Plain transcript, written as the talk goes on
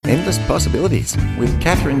Endless Possibilities with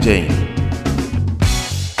Kathryn Gene.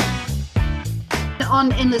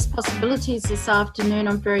 On Endless Possibilities this afternoon,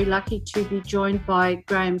 I'm very lucky to be joined by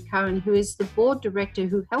Graeme Cowan, who is the board director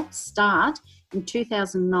who helped start in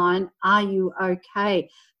 2009 RUOK.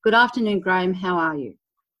 Good afternoon, Graeme. How are you?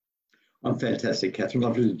 I'm fantastic, Kathryn.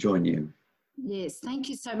 Lovely to join you. Yes, thank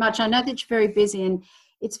you so much. I know that you're very busy, and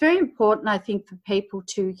it's very important, I think, for people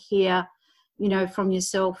to hear, from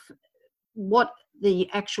yourself what the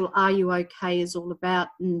actual RUOK is all about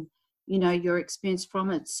and, your experience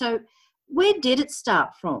from it. So where did it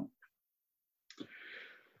start from?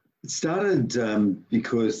 It started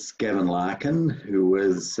because Gavin Larkin, who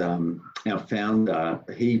was our founder,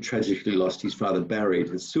 he tragically lost his father Barry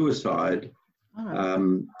to suicide.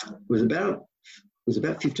 Was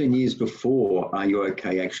about 15 years before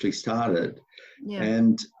RUOK actually started. Yeah.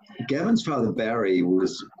 And Gavin's father Barry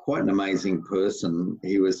was quite an amazing person.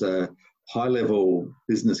 He was a high-level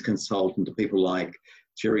business consultant to people like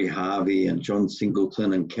Jerry Harvey and John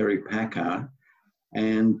Singleton and Kerry Packer.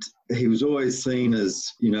 And he was always seen as,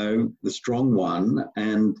 the strong one.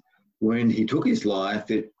 And when he took his life,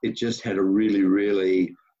 it just had a really,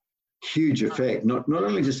 really huge effect. Not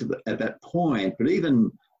only just at that point, but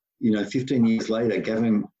even, 15 years later,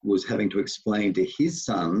 Gavin was having to explain to his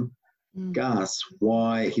son, Gus,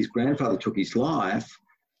 why his grandfather took his life.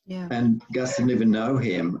 Yeah. And Gus didn't even know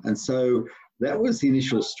him. And so that was the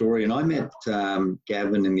initial story. And I met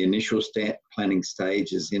Gavin in the initial planning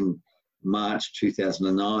stages in March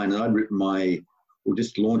 2009. And I'd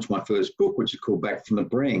just launched my first book, which is called Back from the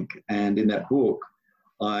Brink. And in that book,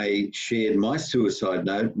 I shared my suicide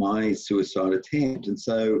note, my suicide attempt. And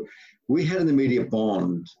so we had an immediate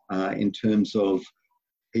bond in terms of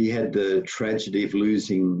he had the tragedy of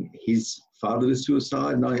losing his father to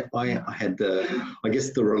suicide. And I had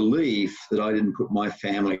the relief that I didn't put my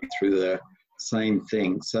family through the same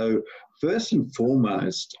thing. So first and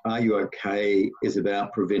foremost, RUOK is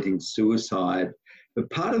about preventing suicide. But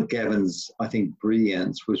part of Gavin's, I think,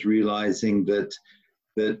 brilliance was realizing that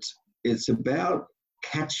it's about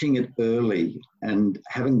catching it early and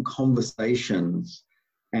having conversations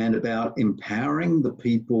and about empowering the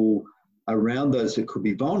people around those that could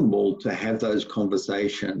be vulnerable to have those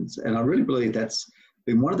conversations. And I really believe that's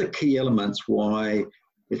been one of the key elements why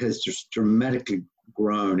it has just dramatically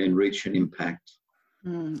grown in reach and impact.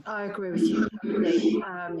 I agree with you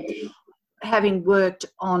completely. Having worked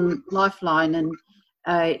on Lifeline and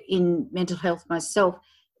in mental health myself,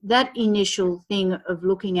 that initial thing of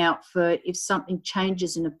looking out for if something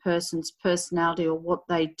changes in a person's personality or what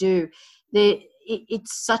they do,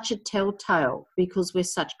 it's such a telltale, because we're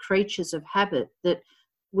such creatures of habit that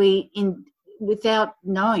without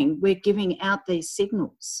knowing, we're giving out these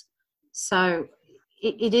signals. So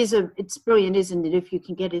it's brilliant, isn't it, if you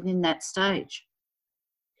can get it in that stage?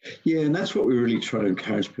 Yeah, and that's what we really try to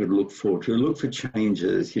encourage people to look for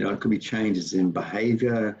changes. It could be changes in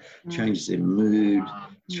behaviour, changes in mood,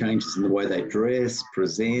 changes in the way they dress,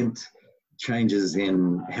 present, changes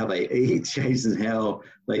in how they eat, changes in how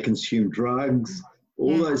they consume drugs.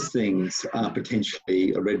 All those things are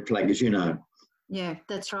potentially a red flag, as you know. Yeah,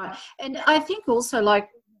 that's right. And I think also, like,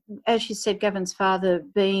 as you said, Gavin's father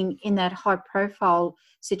being in that high-profile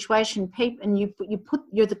situation, and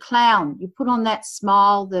you're the clown. You put on that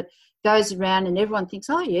smile that goes around, and everyone thinks,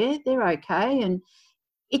 "Oh yeah, they're okay." And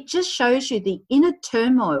it just shows you the inner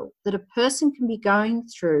turmoil that a person can be going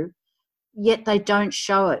through, yet they don't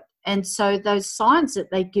show it. And so those signs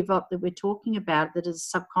that they give up that we're talking about, that is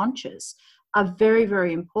subconscious, are very,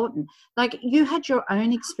 very important. Like, you had your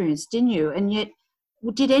own experience, didn't you? And yet,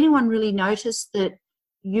 did anyone really notice that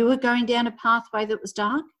you were going down a pathway that was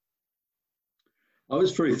dark? I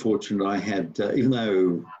was very fortunate. I had, even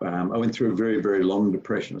though I went through a very, very long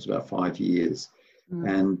depression, it was about 5 years.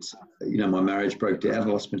 And, my marriage broke down,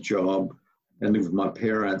 I lost my job and lived with my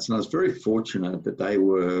parents. And I was very fortunate that they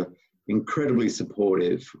were incredibly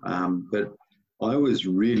supportive. But I was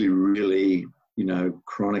really, really,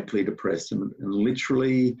 chronically depressed. And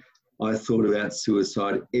literally, I thought about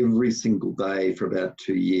suicide every single day for about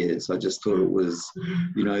 2 years. I just thought it was,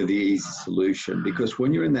 the easy solution. Because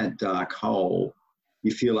when you're in that dark hole,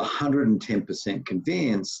 you feel 110%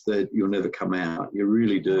 convinced that you'll never come out. You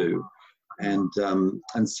really do.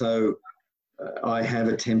 And so I have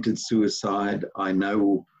attempted suicide. I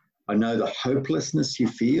know the hopelessness you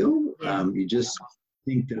feel. You just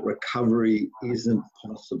think that recovery isn't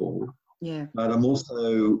possible. Yeah. But I'm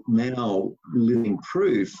also now living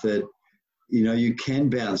proof that, you can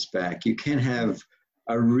bounce back. You can have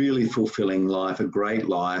a really fulfilling life, a great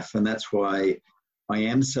life. And that's why I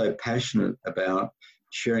am so passionate about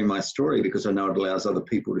sharing my story, because I know it allows other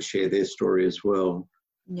people to share their story as well.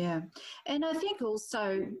 Yeah. And I think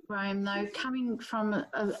also, Graeme, though, coming from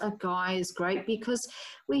a guy is great, because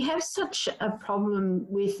we have such a problem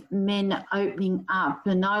with men opening up,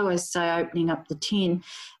 and I always say opening up the tin,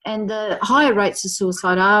 and the higher rates of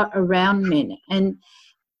suicide are around men. And,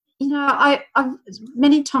 you know, I've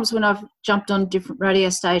many times when I've jumped on different radio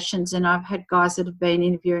stations and I've had guys that have been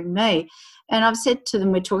interviewing me, and I've said to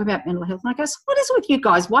them, we're talking about mental health, and I go, so what is it with you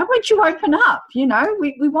guys? Why won't you open up? You know,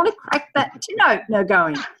 we want to crack that tin opener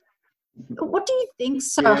going. What do you think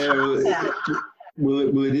so hard about?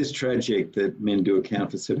 Well, it is tragic that men do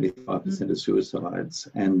account for 75% of suicides.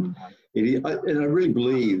 And, and I really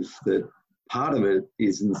believe that part of it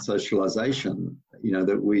is in the socialisation, you know,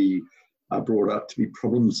 that we are brought up to be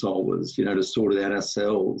problem solvers, you know, to sort it out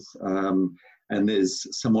ourselves. And there's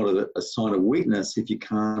somewhat of a sign of weakness if you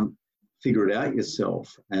can't figure it out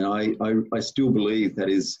yourself. And I still believe that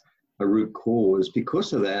is a root cause.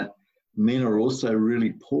 Because of that, men are also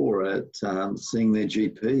really poor at seeing their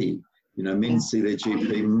GP. You know, men see their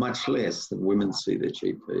GP much less than women see their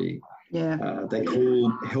GP. Yeah. They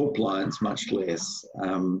call helplines much less.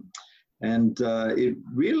 And it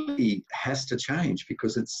really has to change,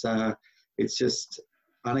 because it's just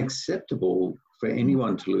unacceptable for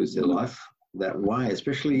anyone to lose their life that way,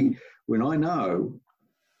 especially when I know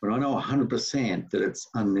 100% that it's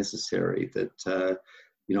unnecessary, that,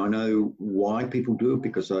 you know, I know why people do it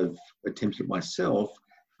because I've attempted it myself,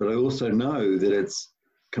 but I also know that it's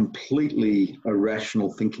completely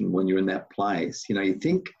irrational thinking when you're in that place. You know, you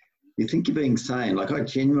think you're being sane. Like, I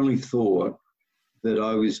genuinely thought that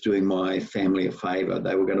I was doing my family a favour.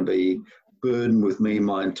 They were going to be burdened with me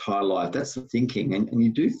my entire life. That's the thinking. And you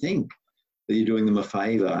do think that you're doing them a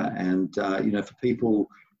favour. And, you know, for people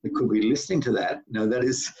that could be listening to that, you know, that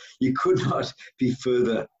is, you could not be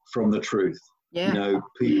further from the truth. Yeah. You know,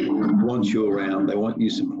 people want you around, they want you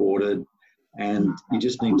supported, and you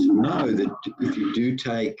just need to know that if you do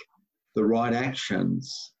take the right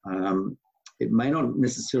actions, it may not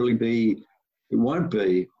necessarily be, it won't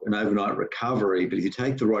be an overnight recovery, but if you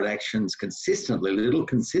take the right actions consistently, little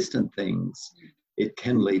consistent things, it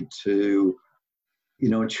can lead to, you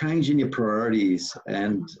know, a change in your priorities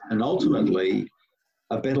and ultimately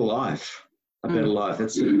a better life. A better life.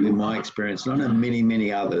 That's been my experience. And I know many,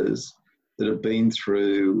 many others that have been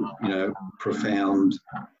through, you know, profound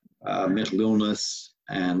mental illness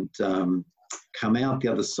and come out the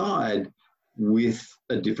other side with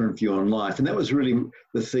a different view on life. And that was really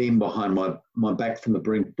the theme behind my Back from the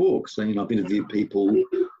Brink book. So, you know, I've interviewed people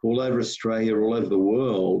all over Australia, all over the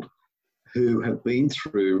world, who have been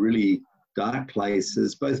through really dark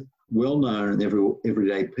places, both well-known and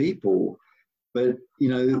everyday people. But, you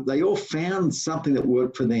know, they all found something that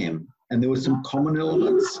worked for them. And there were some common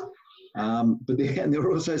elements, but there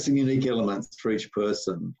were also some unique elements for each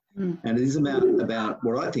person. And it is about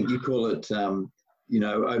what I think, you call it, you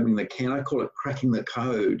know, opening the can. I call it cracking the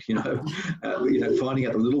code, you know, finding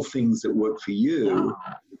out the little things that work for you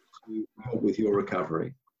to help with your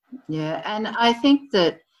recovery. Yeah, and I think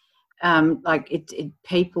that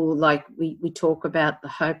people, like we talk about the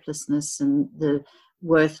hopelessness and the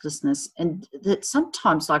worthlessness, and that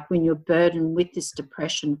sometimes, like, when you're burdened with this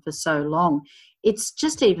depression for so long, it's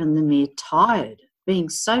just even the mere being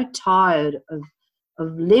so tired of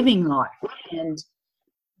living life, and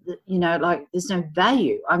you know, like, there's no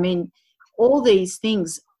value. I mean, all these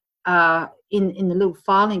things are in the little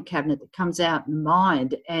filing cabinet that comes out in the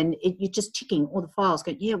mind, and you're just ticking all the files,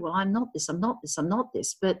 going, yeah, well, I'm not this, I'm not this, I'm not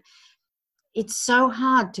this. But it's so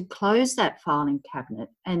hard to close that filing cabinet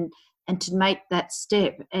and to make that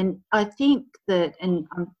step. And I think that, and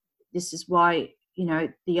this is why, you know,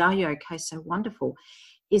 the Are You OK is so wonderful,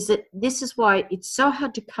 is that this is why it's so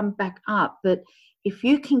hard to come back up. But if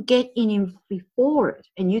you can get in before it,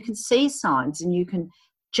 and you can see signs, and you can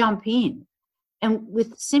jump in, and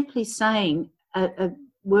with simply saying a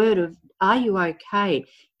word of, are you okay?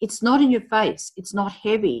 It's not in your face, it's not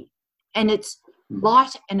heavy, and it's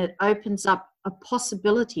light, and it opens up a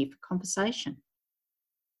possibility for conversation.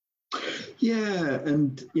 Yeah,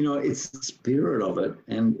 and, you know, it's the spirit of it,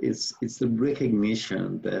 and it's the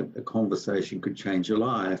recognition that a conversation could change your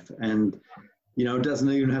life. And, you know, it doesn't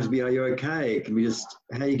even have to be, are you okay? It can be just,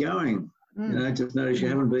 how you going? You know, just notice you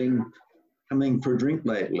haven't been coming for a drink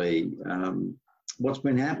lately. What's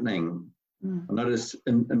been happening? I notice,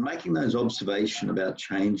 and making those observations about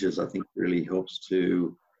changes, I think, really helps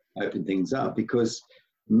to open things up, because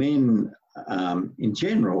men in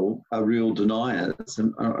general are real deniers.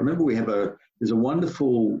 And I remember there's a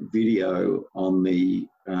wonderful video on the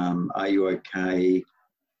Are You OK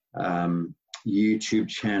YouTube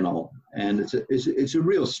channel, and it's a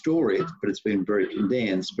real story, but it's been very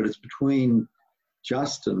condensed. But it's between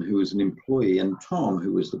Justin, who was an employee, and Tom,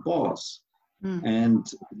 who was the boss. And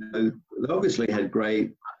they obviously had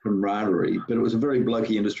great camaraderie, but it was a very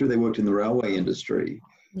blokey industry. They worked in the railway industry.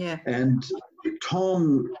 Yeah. And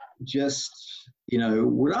Tom just,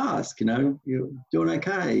 would ask, you're doing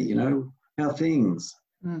okay, how are things?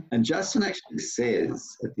 And Justin actually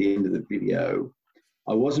says at the end of the video,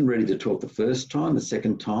 I wasn't ready to talk the first time, the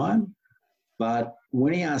second time, but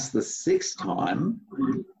when he asked the sixth time,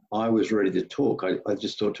 I was ready to talk. I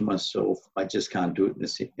just thought to myself, I just can't do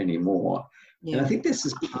it anymore. Yeah. And I think this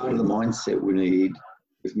is part of the mindset we need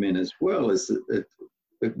with men as well, is that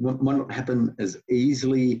it might not happen as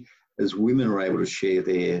easily as women are able to share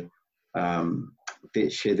their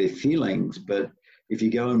feelings. But if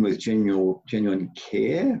you go in with genuine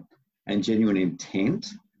care and genuine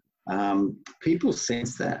intent, people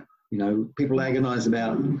sense that. People agonize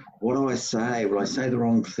about, what do I say? Will I say the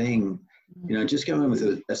wrong thing? Just go in with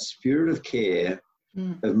a spirit of care,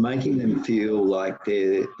 of making them feel like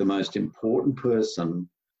they're the most important person,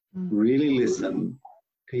 really listen,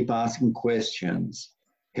 keep asking questions,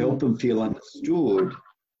 help them feel understood.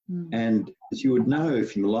 And as you would know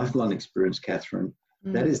from your lifelong experience, Kathryn,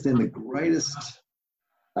 that is then the greatest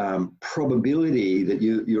probability that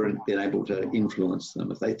you're then able to influence them.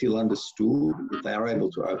 If they feel understood, if they are able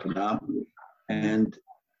to open up and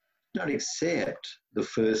don't accept the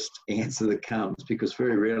first answer that comes, because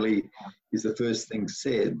very rarely is the first thing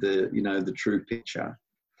said the true picture.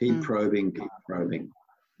 Keep probing, keep probing.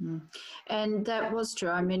 And that was true.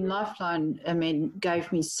 Lifeline, gave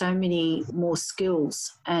me so many more skills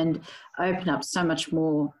and opened up so much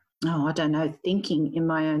more, thinking in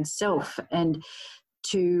my own self. And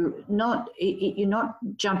you're not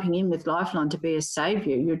jumping in with Lifeline to be a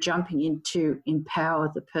saviour, you're jumping in to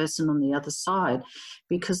empower the person on the other side.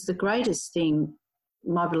 Because the greatest thing,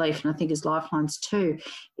 my belief, and I think is Lifeline's too,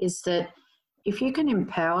 is that if you can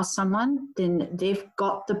empower someone, then they've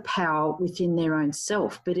got the power within their own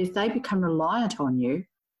self. But if they become reliant on you,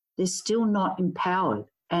 they're still not empowered.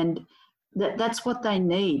 And that's what they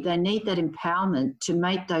need. They need that empowerment to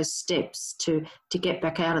make those steps to get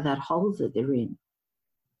back out of that hole that they're in.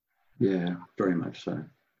 Yeah, very much so.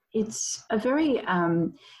 It's a very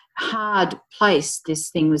hard place, this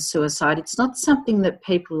thing with suicide. It's not something that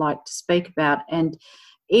people like to speak about, and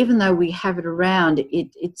even though we have it around,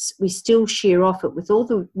 we still sheer off it with all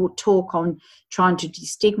the talk on trying to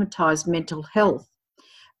destigmatise mental health.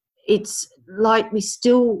 It's like we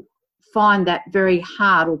still find that very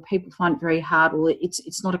hard, or people find it very hard, or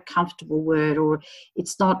it's not a comfortable word, or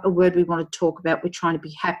it's not a word we want to talk about. We're trying to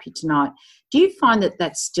be happy tonight. Do you find that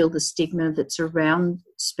that's still the stigma that's around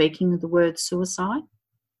speaking of the word suicide?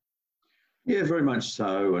 Yeah, very much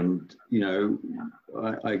so. And,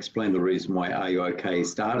 I explained the reason why RUOK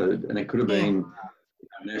started, and it could have been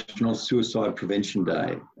National Suicide Prevention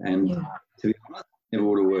Day. And to be honest, it never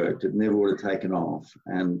would have worked. It never would have taken off.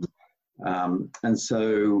 And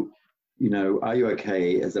so,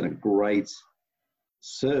 RUOK has done a great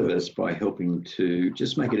service by helping to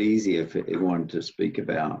just make it easier for everyone to speak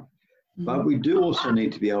about. But we do also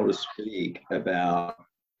need to be able to speak about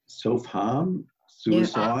self-harm,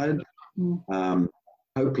 suicide,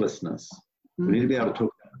 hopelessness. We need to be able to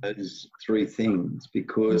talk about those three things,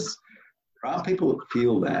 because there are people that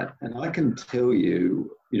feel that. And I can tell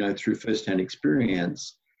you, through first-hand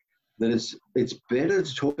experience, that it's better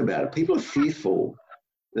to talk about it. People are fearful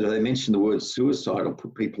that if they mention the word suicide, it'll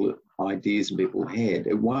put ideas in people's head.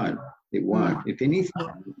 It won't. If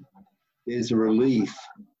anything, there's a relief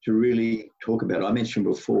to really talk about it. I mentioned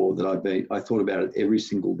before that I thought about it every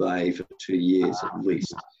single day for 2 years at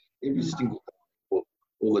least, every single day,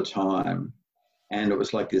 all the time. And it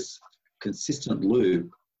was like this consistent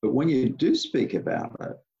loop. But when you do speak about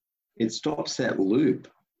it, it stops that loop.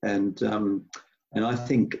 And I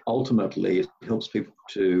think ultimately it helps people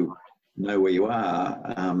to know where you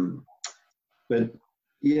are. But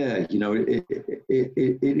yeah,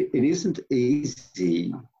 it isn't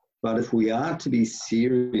easy. But if we are to be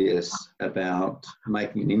serious about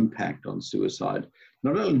making an impact on suicide,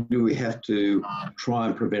 not only do we have to try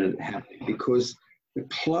and prevent it happening, because the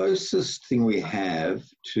closest thing we have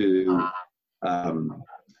to, a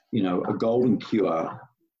golden cure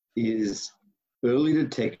is early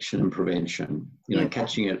detection and prevention,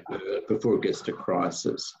 catching it before it gets to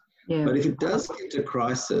crisis. Yeah. But if it does get to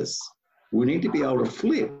crisis, we need to be able to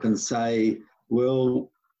flip and say,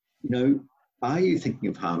 well, are you thinking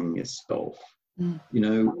of harming yourself?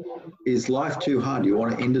 Is life too hard? Do you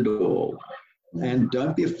want to end it all? And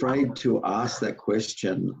don't be afraid to ask that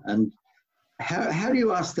question. And How do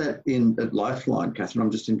you ask that at Lifeline, Kathryn?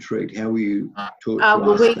 I'm just intrigued. How were you taught to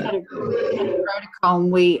Well, ask we that? had a protocol,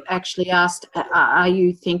 and we actually asked, are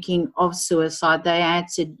you thinking of suicide? They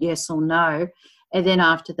answered yes or no. And then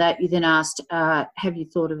after that, you then asked, have you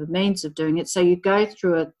thought of a means of doing it? So you go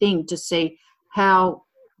through a thing to see how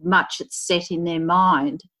much it's set in their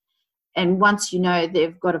mind. And once you know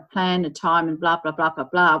they've got a plan, a time, and blah, blah, blah, blah,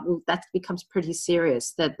 blah, well, that becomes pretty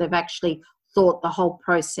serious, that they've actually thought the whole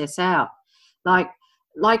process out.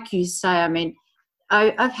 Like you say, I mean,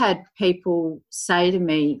 I've had people say to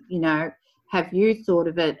me, you know, have you thought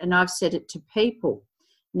of it? And I've said it to people.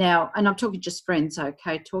 Now, and I'm talking just friends,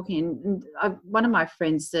 okay, one of my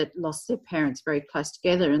friends that lost their parents very close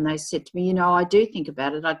together, and they said to me, you know, I do think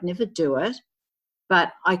about it. I'd never do it,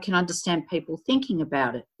 but I can understand people thinking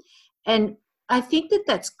about it. And I think that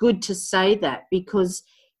that's good to say that, because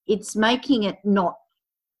it's making it not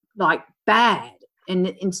like bad. And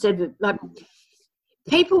instead of like,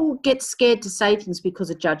 people get scared to say things because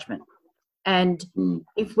of judgment. And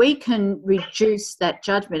if we can reduce that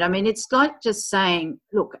judgment, I mean, it's like just saying,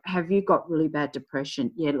 look, have you got really bad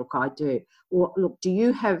depression? Yeah, look, I do. Or look, do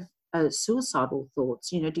you have suicidal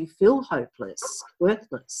thoughts? You know, do you feel hopeless,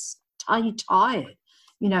 worthless? Are you tired?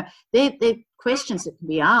 You know, they're questions that can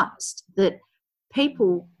be asked that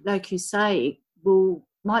people, like you say,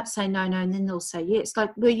 might say no, and then they'll say yes.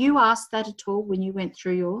 Like, were you asked that at all when you went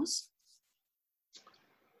through yours?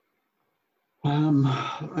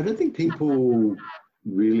 I don't think people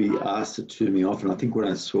really asked it to me often. I think when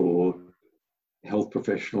I saw health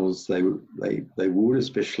professionals, they would,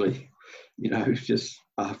 especially, you know, just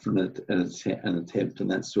after an attempt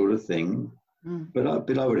and that sort of thing. But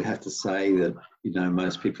I would have to say that, you know,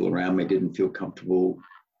 most people around me didn't feel comfortable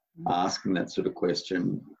asking that sort of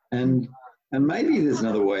question. And maybe there's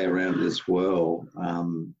another way around it as well.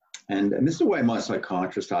 And this is the way my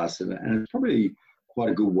psychiatrist asked it, and it's probably quite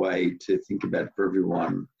a good way to think about it for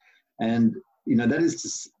everyone. And, you know, that is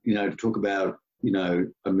to, you know, to talk about, you know,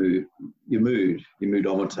 your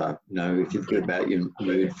moodometer. You know, if you think about your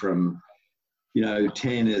mood from, you know,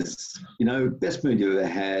 10 is, you know, best mood you've ever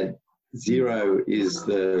had, 0 is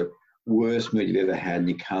the worst mood you've ever had, and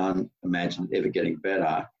you can't imagine it ever getting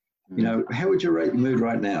better. You know, how would you rate your mood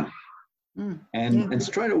right now? And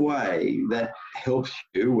straight away that helps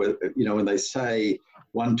you with, you know, when they say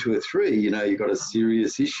 1, 2, or 3, you know, you've got a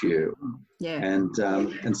serious issue. And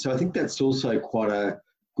so I think that's also quite a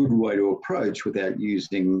good way to approach without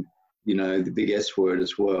using, you know, the big S word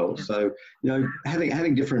as well. So, you know,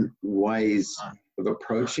 having different ways of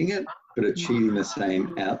approaching it but achieving the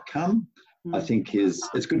same outcome, I think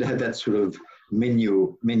it's good to have that sort of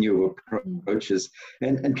menu of approaches.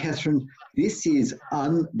 And Kathryn, this is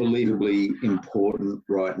unbelievably important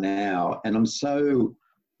right now, and I'm so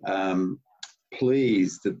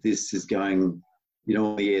pleased that this is going, you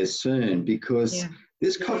know, on the air soon, because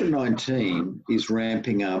this COVID-19 is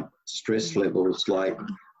ramping up stress levels like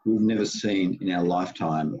we've never seen in our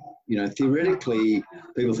lifetime. You know, theoretically,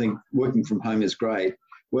 people think working from home is great.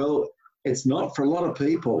 Well, it's not for a lot of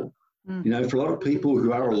people. You know, for a lot of people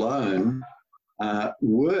who are alone,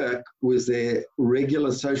 work was their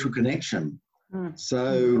regular social connection.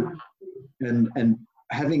 So, and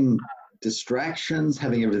having distractions,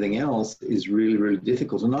 having everything else is really, really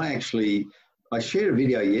difficult. And I shared a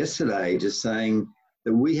video yesterday just saying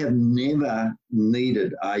that we have never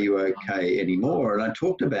needed Are You OK anymore. And I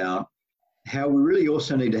talked about how we really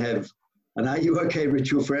also need to have an Are You OK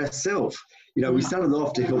ritual for ourselves. You know, we started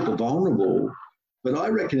off to help the vulnerable, but I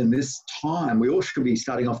reckon in this time, we all should be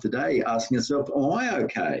starting off the day asking ourselves, am I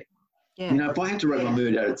okay? You know, if I had to rate my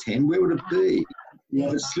mood out of 10, where would it be? You know,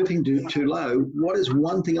 if it's slipping too low, what is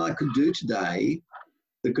one thing I could do today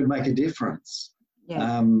that could make a difference?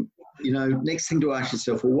 You know, next thing to ask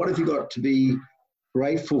yourself, well, what have you got to be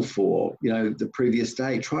grateful for, you know, the previous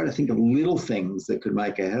day? Try to think of little things that could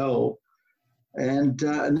make a help. And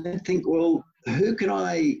then think, well, who can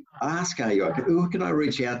I ask? Who can I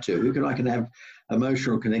reach out to? Who can I have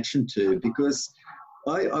emotional connection to? Because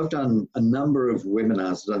I've done a number of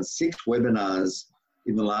webinars. I've done 6 webinars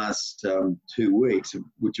in the last 2 weeks,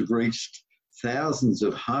 which have reached thousands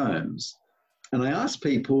of homes. And I asked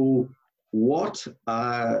people, what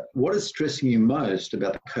is stressing you most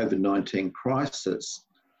about the COVID-19 crisis?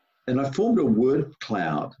 And I formed a word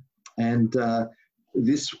cloud. And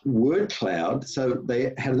this word cloud, so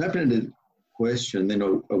they had an open-ended question, then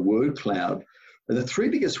a word cloud. And the 3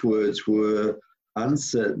 biggest words were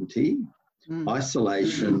uncertainty,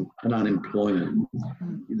 isolation, and unemployment.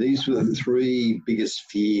 These were the 3 biggest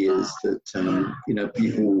fears that you know,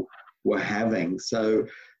 people were having. So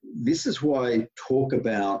this is why I talk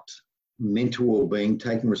about mental well-being,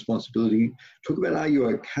 taking responsibility, talk about are you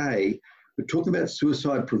okay, but talking about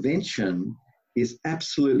suicide prevention is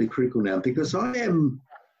absolutely critical now, because I am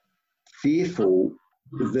fearful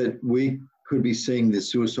that we could be seeing the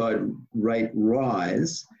suicide rate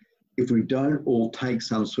rise if we don't all take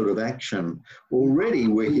some sort of action. Already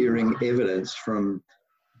we're hearing evidence from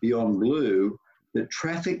Beyond Blue that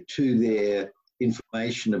traffic to their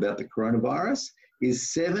information about the coronavirus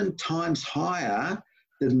is 7 times higher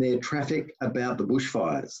than their traffic about the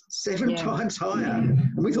bushfires. 7 times higher.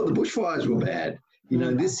 And we thought the bushfires were bad. You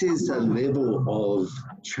know, this is a level of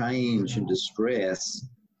change and distress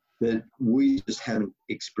that we just haven't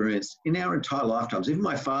experienced in our entire lifetimes. Even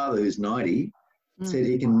my father, who's 90, said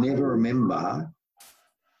he can never remember,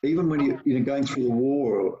 even when you know, going through the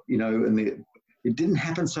war, you know, and it didn't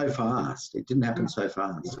happen so fast. It didn't happen so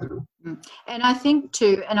fast. And I think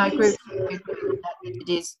too, and I agree with you that it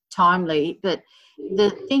is timely, but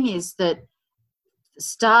the thing is that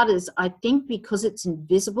starters, I think because it's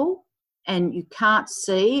invisible and you can't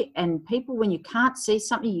see, and people, when you can't see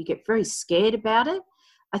something, you get very scared about it.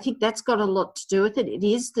 I think that's got a lot to do with it.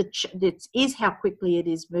 It is how quickly it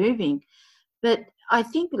is moving. But I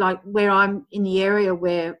think, like, where I'm in the area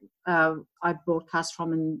where I broadcast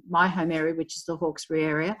from, in my home area, which is the Hawkesbury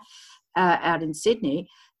area out in Sydney,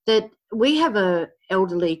 that we have a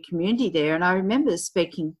elderly community there. And I remember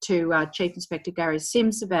speaking to Chief Inspector Gary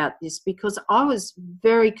Sims about this, because I was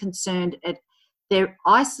very concerned at they're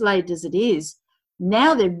isolated as it is.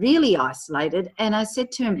 Now they're really isolated. And I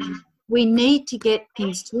said to him, we need to get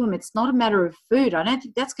things to them. It's not a matter of food. I don't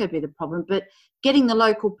think that's going to be the problem, but getting the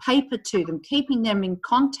local paper to them, keeping them in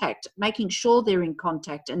contact, making sure they're in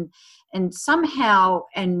contact, and somehow,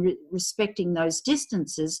 and respecting those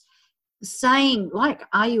distances, saying, like,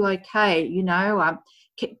 are you okay? You know,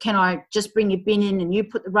 can I just bring your bin in and you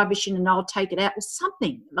put the rubbish in and I'll take it out, or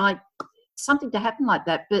something to happen like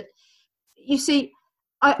that. But you see,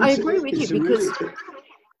 I agree with you, because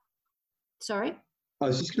sorry? I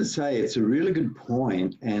was just going to say, it's a really good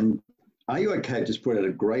point, and Are You OK just put out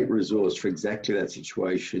a great resource for exactly that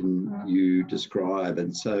situation you describe.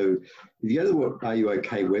 And so if you go to the Are You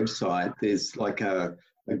OK website, there's like a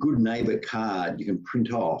good neighbour card you can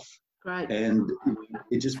print off. Right. And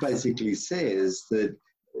it just basically says that,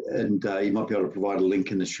 and you might be able to provide a link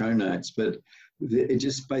in the show notes, but it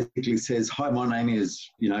just basically says, hi, my name is,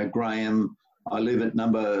 Graeme. I live at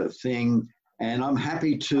number thing, and I'm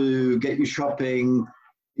happy to get you shopping,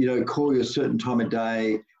 call you a certain time of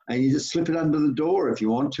day, and you just slip it under the door if you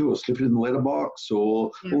want to, or slip it in the letterbox,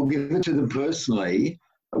 or give it to them personally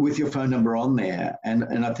with your phone number on there.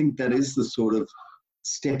 And I think that is the sort of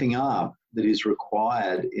stepping up that is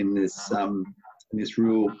required in this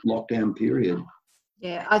real lockdown period.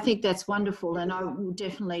 Yeah, I think that's wonderful, and I will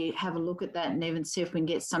definitely have a look at that and even see if we can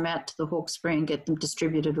get some out to the Hawkesbury and get them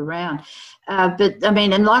distributed around. But I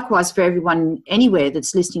mean, and likewise for everyone anywhere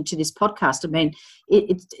that's listening to this podcast, I mean,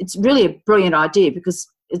 it's really a brilliant idea, because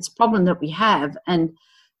it's a problem that we have, and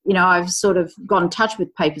I've sort of got in touch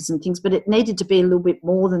with papers and things, but it needed to be a little bit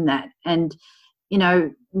more than that. And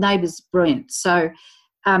Neighbours, brilliant. So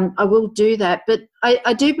I will do that. But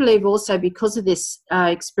I do believe also, because of this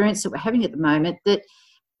experience that we're having at the moment, that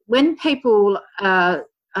when people are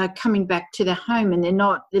coming back to their home and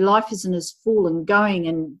their life isn't as full and going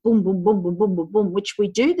and boom, boom, boom, boom, boom, boom, boom, which we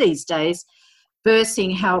do these days,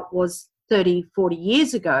 versus how it was 30, 40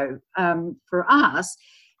 years ago for us,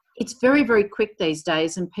 it's very, very quick these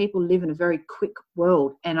days, and people live in a very quick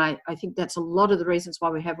world. And I think that's a lot of the reasons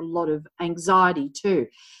why we have a lot of anxiety too.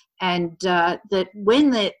 And that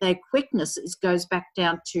when their quickness goes back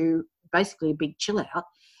down to basically a big chill out,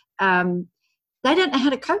 they don't know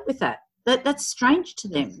how to cope with that. That's strange to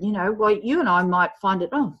them. Well, you and I might find it,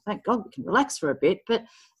 oh, thank God we can relax for a bit. But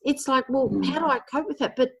it's like, well, how do I cope with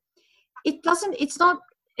that? But it's not,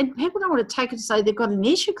 and people don't want to take it to say they've got an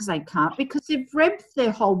issue because they can't, because they've revved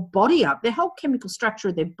their whole body up. Their whole chemical structure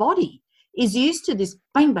of their body is used to this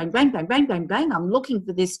bang, bang, bang, bang, bang, bang, bang. I'm looking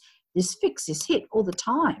for this fix, this hit all the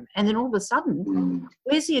time. And then all of a sudden,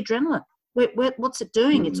 where's the adrenaline? What's it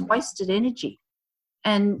doing? It's wasted energy.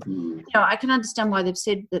 And, I can understand why they've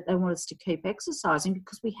said that they want us to keep exercising,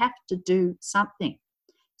 because we have to do something.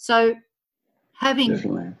 So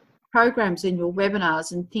having programs in your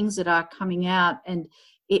webinars and things that are coming out, and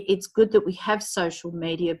it's good that we have social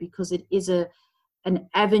media, because it is an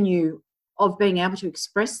avenue of being able to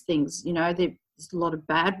express things. There's a lot of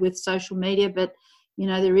bad with social media, but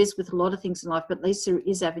there is with a lot of things in life, but at least there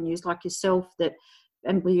is avenues like yourself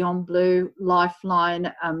and Beyond Blue,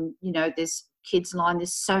 Lifeline, there's Kids Line.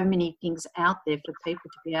 There's so many things out there for people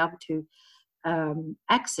to be able to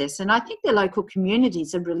access. And I think the local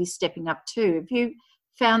communities are really stepping up too. Have you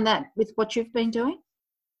found that with what you've been doing?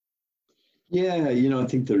 Yeah, I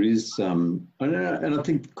think there is, and I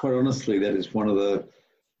think quite honestly that is one of the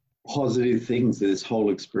positive things of this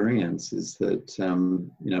whole experience is that,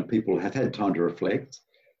 people have had time to reflect.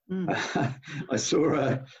 I saw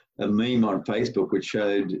a meme on Facebook which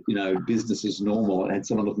showed, business as normal. It had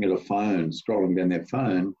someone looking at a phone, scrolling down their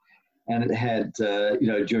phone, and it had,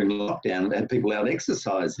 during lockdown, it had people out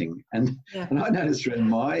exercising. And I noticed in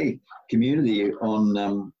my community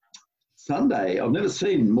on Sunday, I've never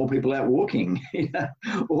seen more people out walking,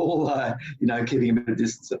 all, keeping a bit of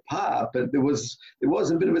distance apart. But there was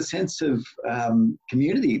a bit of a sense of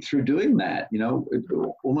community through doing that. It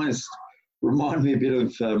almost reminded me a bit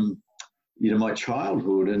of, my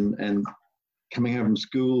childhood and coming home from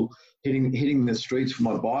school, hitting the streets with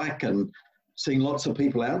my bike and seeing lots of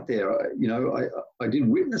people out there. I did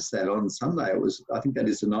witness that on Sunday. I think that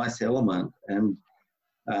is a nice element. And,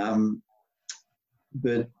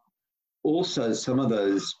 but also some of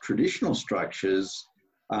those traditional structures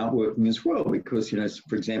aren't working as well because,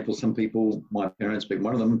 for example, some people, my parents being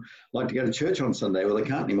one of them, like to go to church on Sunday. Well, they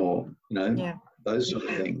can't anymore, those sort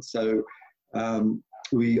of things. So I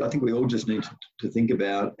think we all just need to think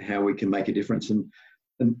about how we can make a difference. And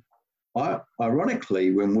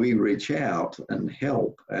ironically, when we reach out and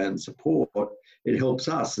help and support, it helps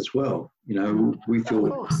us as well. We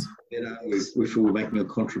feel better, we feel we're making a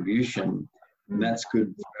contribution. And that's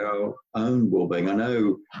good for our own well-being. I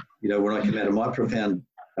know, when I came out of my profound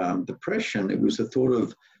depression, it was the thought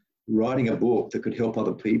of writing a book that could help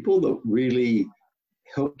other people that really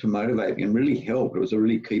helped to motivate me and really helped. It was a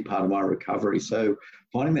really key part of my recovery. So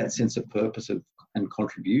finding that sense of purpose and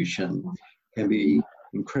contribution can be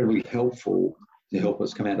incredibly helpful to help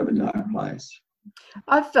us come out of a dark place.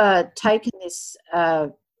 I've taken this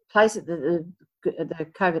place at the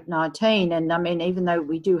COVID-19, and I mean, even though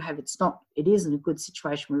we do have, it isn't a good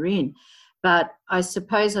situation we're in, but I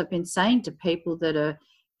suppose I've been saying to people that are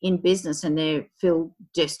in business and they feel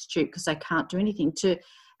destitute because they can't do anything, to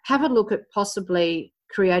have a look at possibly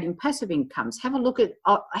creating passive incomes. Have a look at,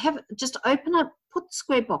 just open up, put the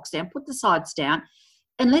square box down, put the sides down,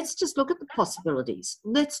 and let's just look at the possibilities.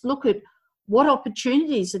 Let's look at what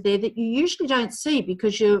opportunities are there that you usually don't see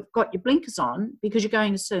because you've got your blinkers on because you're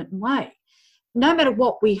going a certain way. No matter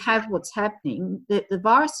what we have, what's happening, the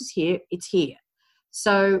virus is here, it's here.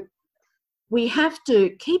 So we have to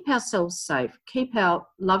keep ourselves safe, keep our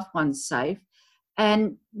loved ones safe.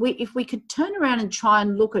 And if we could turn around and try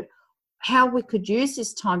and look at how we could use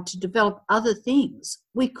this time to develop other things,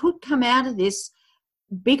 we could come out of this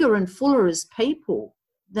bigger and fuller as people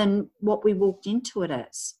than what we walked into it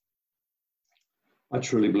as. I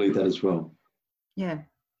truly believe that as well. Yeah.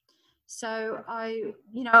 So I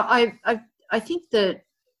think that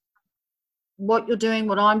what you're doing,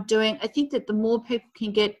 what I'm doing, I think that the more people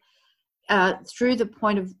can get through the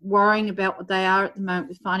point of worrying about what they are at the moment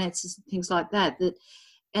with finances and things like that,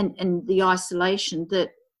 and the isolation,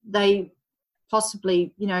 that they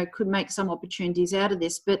possibly, could make some opportunities out of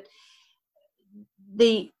this. But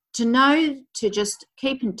to know to just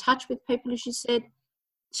keep in touch with people, as you said,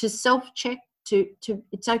 to self-check, to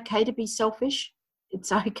it's okay to be selfish.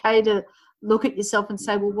 It's okay to look at yourself and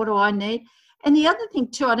say, well, what do I need? And the other thing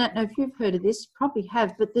too, I don't know if you've heard of this, you probably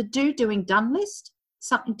have, but the doing, done list,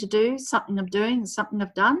 something to do, something I'm doing, something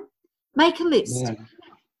I've done. Make a list.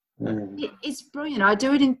 Yeah. It's brilliant. I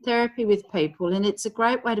do it in therapy with people, and it's a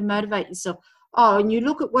great way to motivate yourself. Oh, and you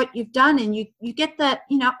look at what you've done and you get that,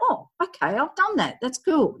 oh, okay, I've done that. That's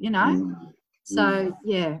cool, So,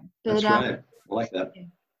 yeah. But, that's right. I like that. Yeah.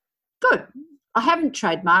 Good. I haven't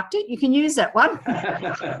trademarked it. You can use that one.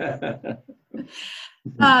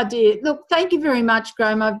 Oh, dear. Look, thank you very much,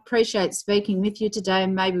 Graeme. I appreciate speaking with you today,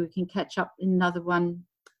 and maybe we can catch up in another one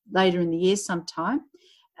later in the year sometime.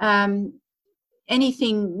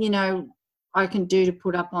 Anything, I can do to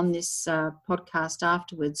put up on this podcast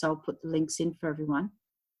afterwards, I'll put the links in for everyone.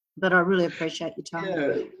 But I really appreciate your time.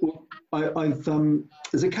 Yeah, well, I've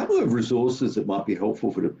there's a couple of resources that might be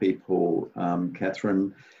helpful for the people,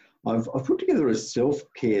 Kathryn. I've put together a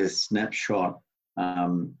self-care snapshot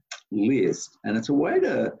list, and it's a way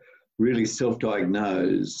to really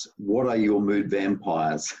self-diagnose what are your mood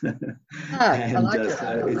vampires. I like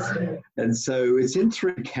it. So it's in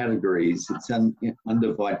three categories. It's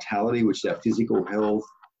under vitality, which is our physical health,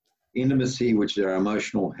 intimacy, which is our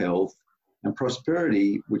emotional health, and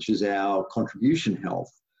prosperity, which is our contribution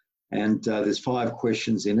health. And there's 5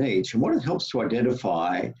 questions in each. And what it helps to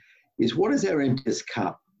identify is what is our emptiest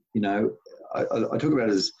cup. I talk about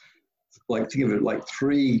it as like think of it like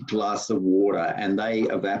 3 glasses of water, and they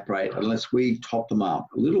evaporate unless we top them up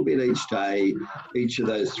a little bit each day, each of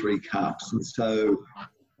those 3 cups. And so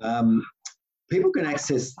people can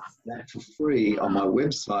access that for free on my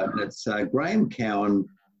website, and it's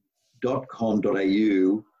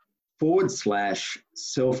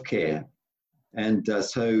graemecowan.com.au/self-care. And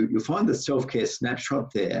so you'll find the self-care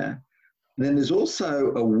snapshot there. And then there's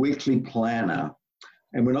also a weekly planner.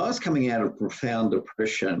 And when I was coming out of profound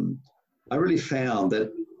depression, I really found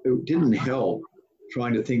that it didn't help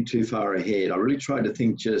trying to think too far ahead. I really tried to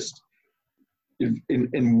think just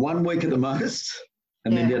in 1 week at the most,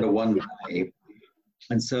 and then down to 1 day.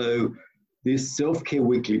 And so this self-care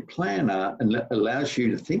weekly planner allows you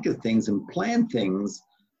to think of things and plan things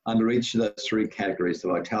under each of those 3 categories: the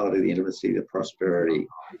vitality, the intimacy, the prosperity.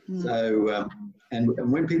 So,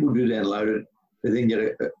 and when people do download it, they then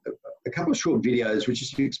get a couple of short videos which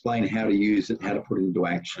just explain how to use it, how to put it into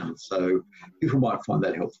action. So people might find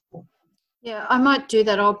that helpful. Yeah, I might do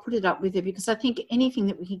that. I'll put it up with it, because I think anything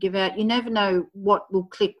that we can give out, you never know what will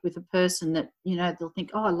click with a person that, you know, they'll think,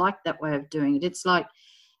 oh, I like that way of doing it. It's like,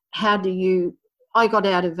 I got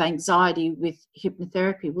out of anxiety with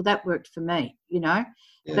hypnotherapy. Well, that worked for me, you know,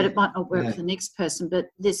 but it might not work for the next person. But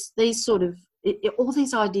these sort of, all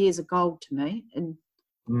these ideas are gold to me, and,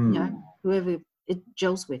 you know, whoever it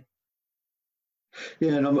gels with.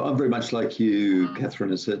 Yeah, and I'm very much like you,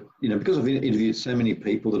 Kathryn, is that, you know, because I've interviewed so many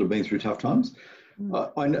people that have been through tough times,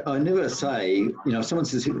 I never say, you know, if someone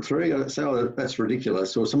says hypnotherapy, I say, oh, that's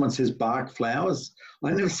ridiculous. Or someone says bark flowers,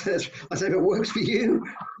 I never say that. I say, if it works for you,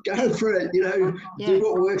 go for it, you know, do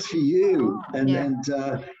what works for you. And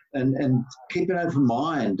keep an open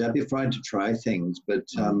mind. Don't be afraid to try things. But,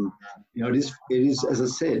 you know, it is, as I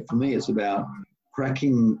said, for me, it's about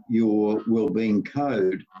cracking your well-being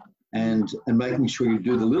code and making sure you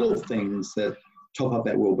do the little things that top up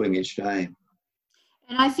that well-being each day.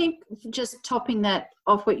 And I think just topping that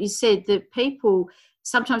off what you said, that people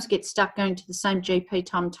sometimes get stuck going to the same GP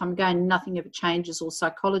time and time again, nothing ever changes, or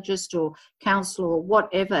psychologist or counsellor or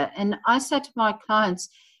whatever. And I say to my clients,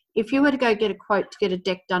 if you were to go get a quote to get a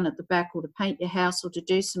deck done at the back, or to paint your house, or to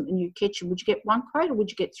do some in your kitchen, would you get 1 quote or would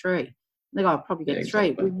you get 3? They go, I'll probably get 3.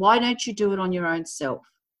 Exactly. Well, why don't you do it on your own self?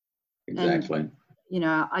 Exactly. And, you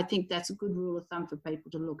know, I think that's a good rule of thumb for people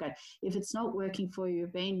to look at. If it's not working for you,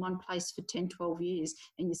 you've been in one place for 10, 12 years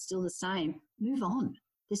and you're still the same, move on.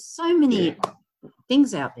 There's so many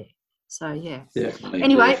things out there. So, yeah. Definitely.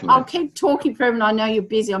 Anyway, I'll keep talking forever, and I know you're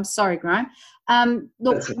busy. I'm sorry, Graeme.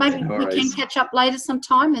 Look, maybe we can catch up later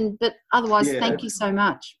sometime, but otherwise, thank you so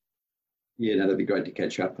much. Yeah, no, that'd be great to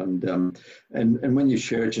catch up. And when you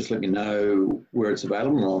share it, just let me know where it's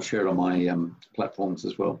available, and I'll share it on my platforms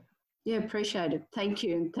as well. Yeah, appreciate it. Thank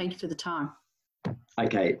you, and thank you for the time.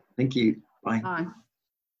 Okay, thank you. Bye. Bye.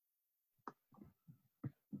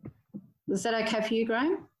 Was that okay for you,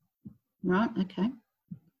 Graeme? Right, okay.